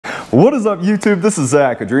What is up, YouTube? This is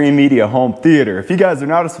Zach of Dreamedia Home Theater. If you guys are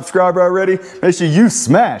not a subscriber already, make sure you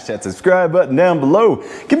smash that subscribe button down below.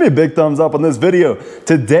 Give me a big thumbs up on this video.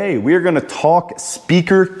 Today, we are going to talk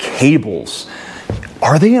speaker cables.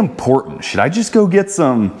 Are they important? Should I just go get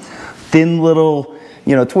some thin little,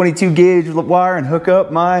 22 gauge wire and hook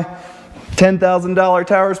up my $10,000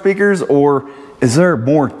 tower speakers, or is there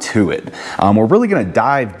more to it? We're really going to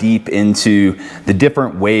dive deep into the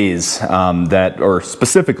different ways or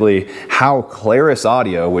specifically how Clarus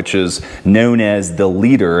Audio, which is known as the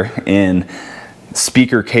leader in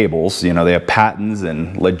speaker cables, they have patents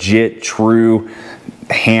and legit, true,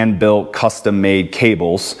 hand-built, custom-made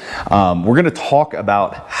cables. We're going to talk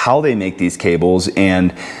about how they make these cables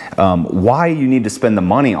and why you need to spend the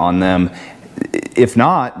money on them. If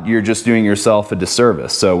not, you're just doing yourself a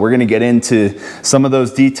disservice. So we're going to get into some of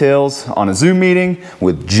those details on a Zoom meeting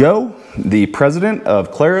with Joe, the president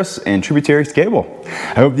of Clarus and Tributaries Cable.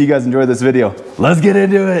 I hope you guys enjoyed this video. Let's get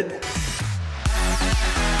into it.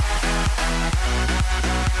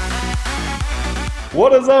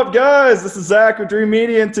 What is up, guys? This is Zach with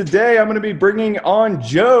Dreamedia, and today I'm going to be bringing on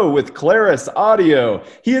Joe with Clarus Audio.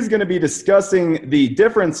 He is going to be discussing the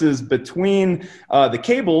differences between the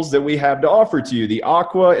cables that we have to offer to you, the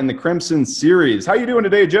Aqua and the Crimson series. How you doing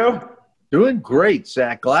today, Joe? Doing great,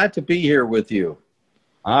 Zach. Glad to be here with you.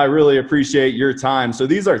 I really appreciate your time. So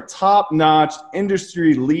these are top-notch,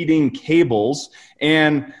 industry-leading cables,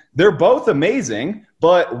 and they're both amazing.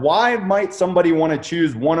 But why might somebody want to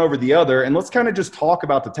choose one over the other? And let's kind of just talk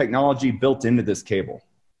about the technology built into this cable.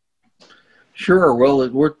 Sure. Well,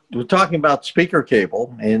 we're talking about speaker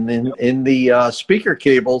cable. And in the speaker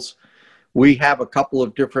cables, we have a couple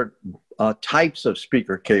of different types of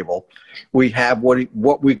speaker cable. We have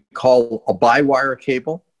what we call a bi-wire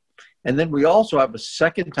cable. And then we also have a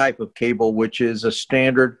second type of cable, which is a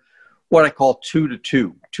standard, what I call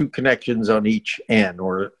 2-to-2, two connections on each end,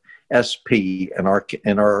 or SP in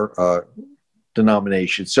our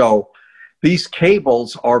denomination. So these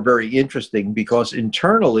cables are very interesting because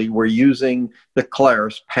internally we're using the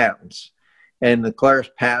Clarus patents. And the Clarus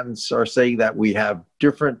patents are saying that we have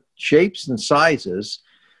different shapes and sizes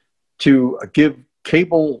to give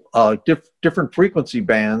cable different frequency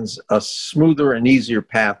bands a smoother and easier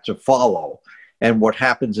path to follow. And what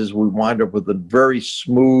happens is we wind up with a very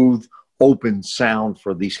smooth, open sound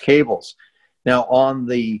for these cables. Now on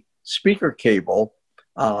the speaker cable,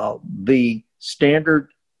 the standard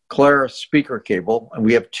Clarus speaker cable, and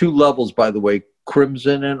we have two levels, by the way,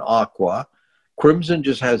 Crimson and Aqua. Crimson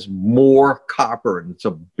just has more copper, and it's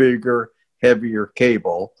a bigger, heavier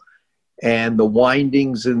cable. And the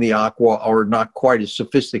windings in the Aqua are not quite as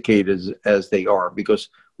sophisticated as they are, because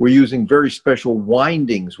we're using very special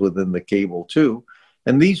windings within the cable too.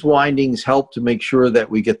 And these windings help to make sure that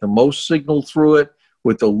we get the most signal through it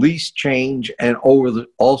with the least change and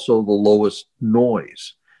also the lowest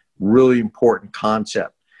noise. Really important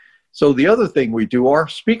concept. So the other thing we do, our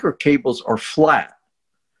speaker cables are flat.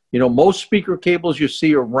 Most speaker cables you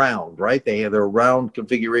see are round, right? They have their round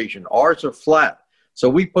configuration. Ours are flat. So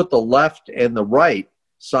we put the left and the right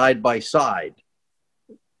side by side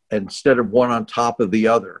instead of one on top of the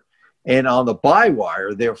other. And on the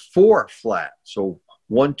bi-wire, they're four flat. So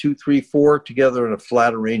 1, 2, 3, 4 together in a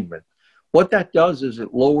flat arrangement. What that does is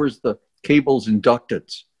it lowers the cable's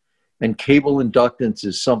inductance. And cable inductance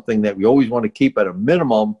is something that we always want to keep at a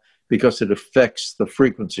minimum because it affects the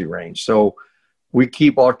frequency range. So we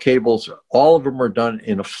keep our cables, all of them are done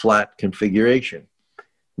in a flat configuration.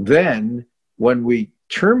 Then when we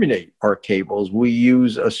terminate our cables, we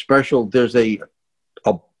use a special, there's a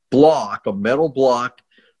block, a metal block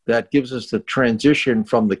that gives us the transition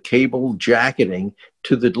from the cable jacketing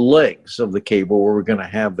to the legs of the cable, where we're going to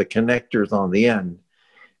have the connectors on the end.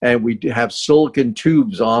 And we have silicon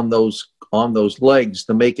tubes on those legs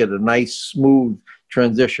to make it a nice, smooth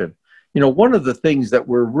transition. One of the things that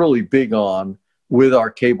we're really big on with our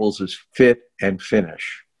cables is fit and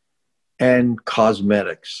finish and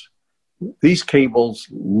cosmetics. These cables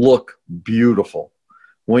look beautiful.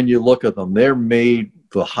 When you look at them, they're made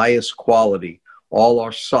the highest quality. All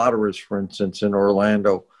our solderers, for instance, in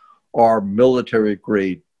Orlando are military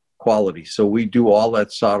grade quality. So we do all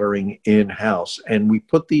that soldering in-house, and we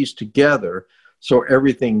put these together so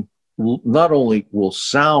everything not only will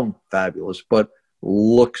sound fabulous, but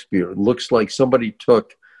looks beautiful. It looks like somebody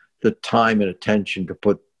took the time and attention to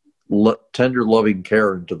put tender, loving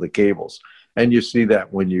care into the cables. And you see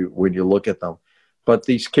that when you look at them. But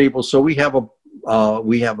these cables, so we have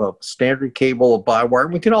a standard cable, a bi-wire,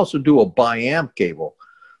 and we can also do a bi-amp cable.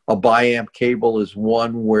 A bi-amp cable is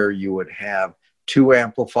one where you would have two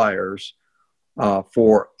amplifiers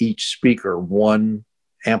for each speaker, one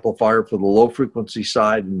amplifier for the low frequency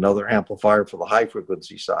side and another amplifier for the high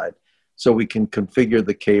frequency side. So we can configure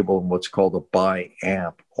the cable in what's called a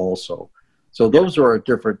bi-amp also. So those are our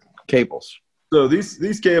different cables. So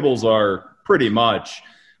these cables are pretty much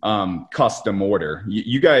custom order.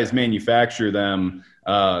 You guys manufacture them.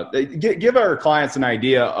 Give our clients an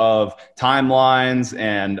idea of timelines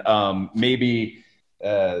and maybe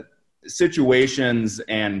situations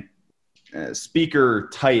and speaker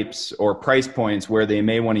types or price points where they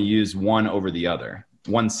may want to use one over the other,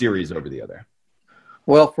 one series over the other.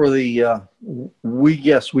 Well, for the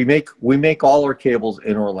we make all our cables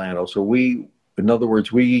in Orlando. So in other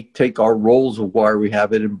words, we take our rolls of wire, we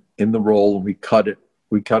have it in the roll, and we cut it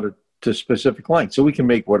to specific length. So we can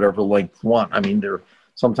make whatever length we want. I mean,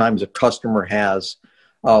 sometimes a customer has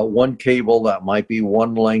one cable that might be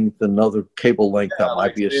one length, another cable length that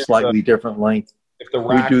might be a slightly different length. If the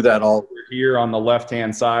rack we do that all here on the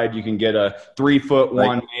left-hand side, you can get a 3-foot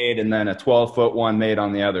one made and then a 12-foot one made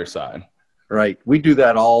on the other side. Right. We do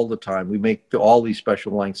that all the time. We make all these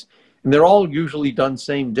special lengths, and they're all usually done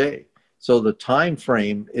same day. So the time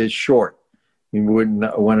frame is short. I mean,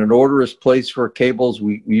 when an order is placed for cables,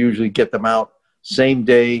 we usually get them out same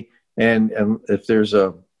day. And if there's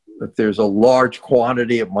a large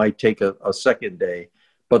quantity, it might take a second day.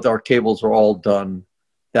 But our cables are all done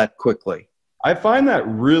that quickly. I find that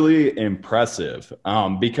really impressive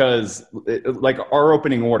because like our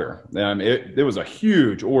opening order, it was a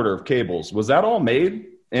huge order of cables. Was that all made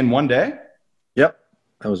in one day? Yep.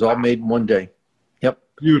 That was all made in one day. Yep.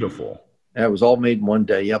 Beautiful. It was all made in one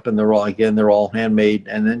day. Yep. And they're all handmade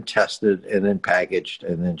and then tested and then packaged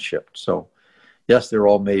and then shipped. So yes, they're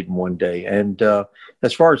all made in one day. And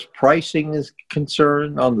as far as pricing is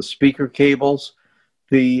concerned on the speaker cables,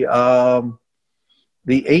 an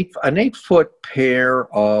 8-foot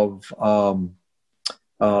pair of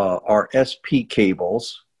our SP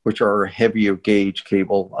cables, which are a heavier gauge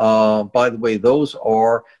cable. By the way,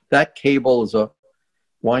 that cable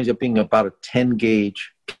winds up being about a 10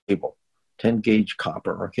 gauge cable, 10 gauge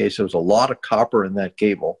copper. Okay, so there's a lot of copper in that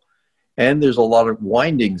cable, and there's a lot of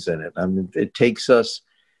windings in it. I mean, it takes us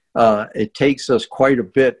quite a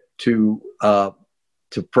bit to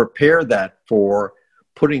prepare that for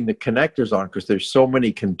putting the connectors on, because there's so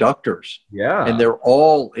many conductors, and they're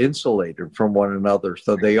all insulated from one another,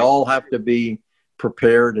 so they all have to be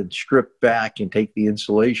prepared and stripped back and take the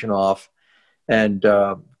insulation off and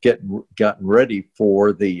gotten ready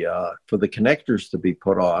for the connectors to be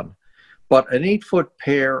put on. But an 8-foot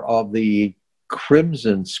pair of the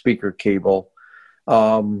Crimson speaker cable,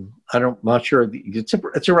 I'm not sure,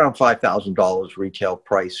 it's around $5,000 retail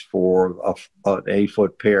price for an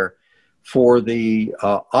 8-foot pair. For the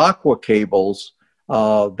Aqua cables,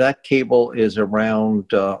 that cable is around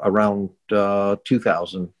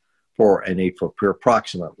 $2,000 for an 8-foot pair,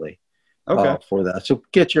 approximately. Okay. For that, so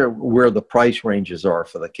get where the price ranges are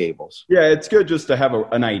for the cables. Yeah, it's good just to have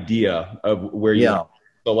an idea of where you. Yeah.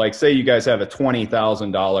 So, like, say you guys have a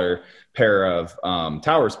 $20,000 pair of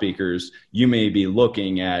tower speakers, you may be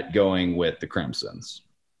looking at going with the Crimsons.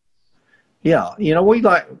 Yeah,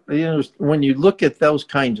 when you look at those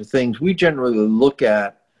kinds of things, we generally look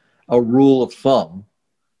at a rule of thumb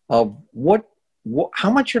of how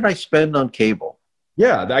much should I spend on cable?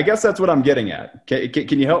 Yeah, I guess that's what I'm getting at.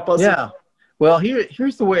 Can you help us? Yeah. Well,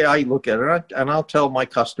 here's the way I look at it, and I'll tell my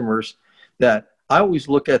customers that I always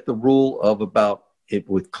look at the rule of about it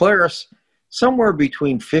with Clarus, somewhere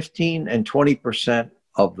between 15 and 20%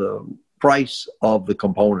 of the price of the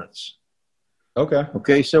components. Okay.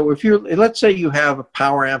 Okay. So let's say you have a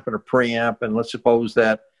power amp and a preamp, and let's suppose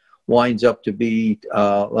that winds up to be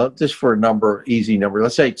just for easy number.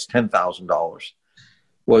 Let's say it's $10,000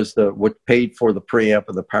 was what paid for the preamp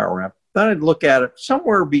and the power amp. Then I'd look at it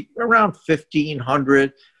somewhere around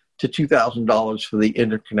 $1,500 to $2,000 for the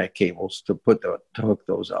interconnect cables to hook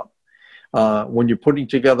those up. When you're putting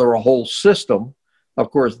together a whole system,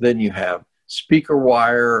 of course, then you have speaker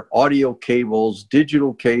wire, audio cables,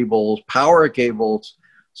 digital cables, power cables.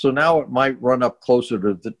 So now it might run up closer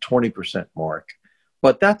to the 20% mark.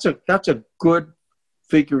 But that's a good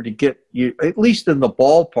figure to get you at least in the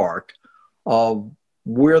ballpark of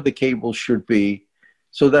where the cables should be,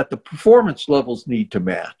 so that the performance levels need to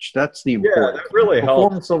match. That's the important. Yeah, that really helps.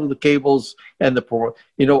 Performance of the cables and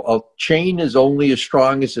a chain is only as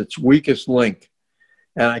strong as its weakest link.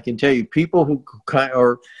 And I can tell you, people who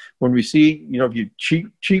when we see, if you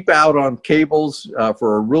cheap out on cables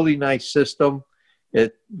for a really nice system,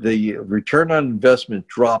 the return on investment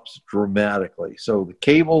drops dramatically. So the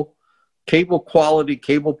cable quality,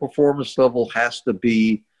 cable performance level has to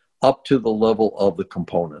be up to the level of the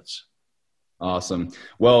components. Awesome.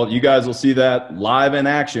 Well, you guys will see that live in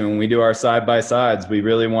action when we do our side-by-sides. We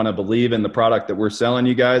really want to believe in the product that we're selling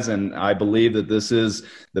you guys, and I believe that this is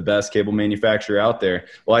the best cable manufacturer out there.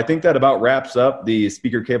 Well, I think that about wraps up the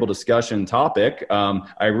speaker cable discussion topic.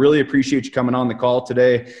 I really appreciate you coming on the call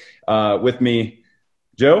today with me,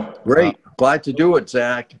 Joe. Great. Glad to do it,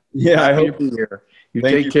 Zach. Yeah, Happy to be here. You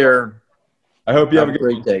take care. I hope you have a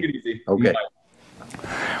great day. Okay. Bye.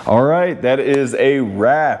 All right, that is a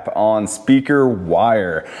wrap on Speaker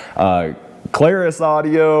Wire. Clarus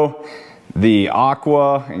Audio, the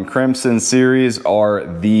Aqua and Crimson series are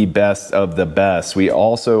the best of the best. We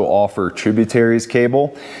also offer Tributaries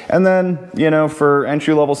cable. And then, you know, for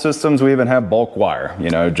entry-level systems, we even have bulk wire, you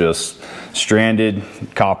know, just stranded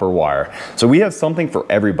copper wire. So we have something for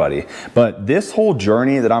everybody. But this whole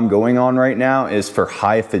journey that I'm going on right now is for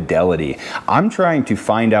high fidelity. I'm trying to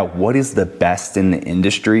find out what is the best in the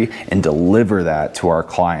industry and deliver that to our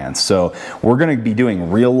clients. So we're going to be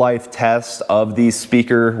doing real-life tests of these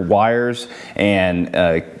speaker wires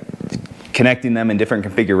and connecting them in different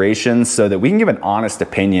configurations so that we can give an honest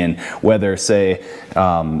opinion whether, say,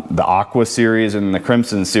 the Aqua series and the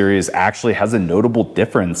Crimson series actually has a notable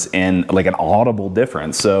difference in, like, an audible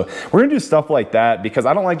difference. So we're gonna do stuff like that because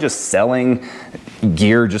I don't like just selling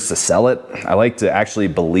gear just to sell it. I like to actually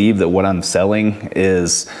believe that what I'm selling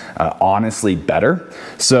is honestly better.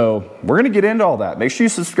 So we're gonna get into all that. Make sure you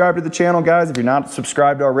subscribe to the channel, guys, if you're not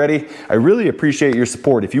subscribed already. I really appreciate your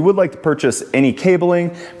support. If you would like to purchase any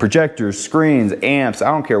cabling, projectors, screens, amps,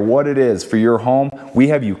 I don't care what it is for your home, we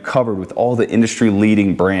have you covered with all the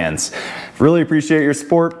industry-leading brands. Really appreciate your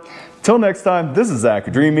support. Till next time, this is Zach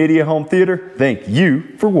with Dreamedia Home Theater. Thank you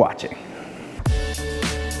for watching.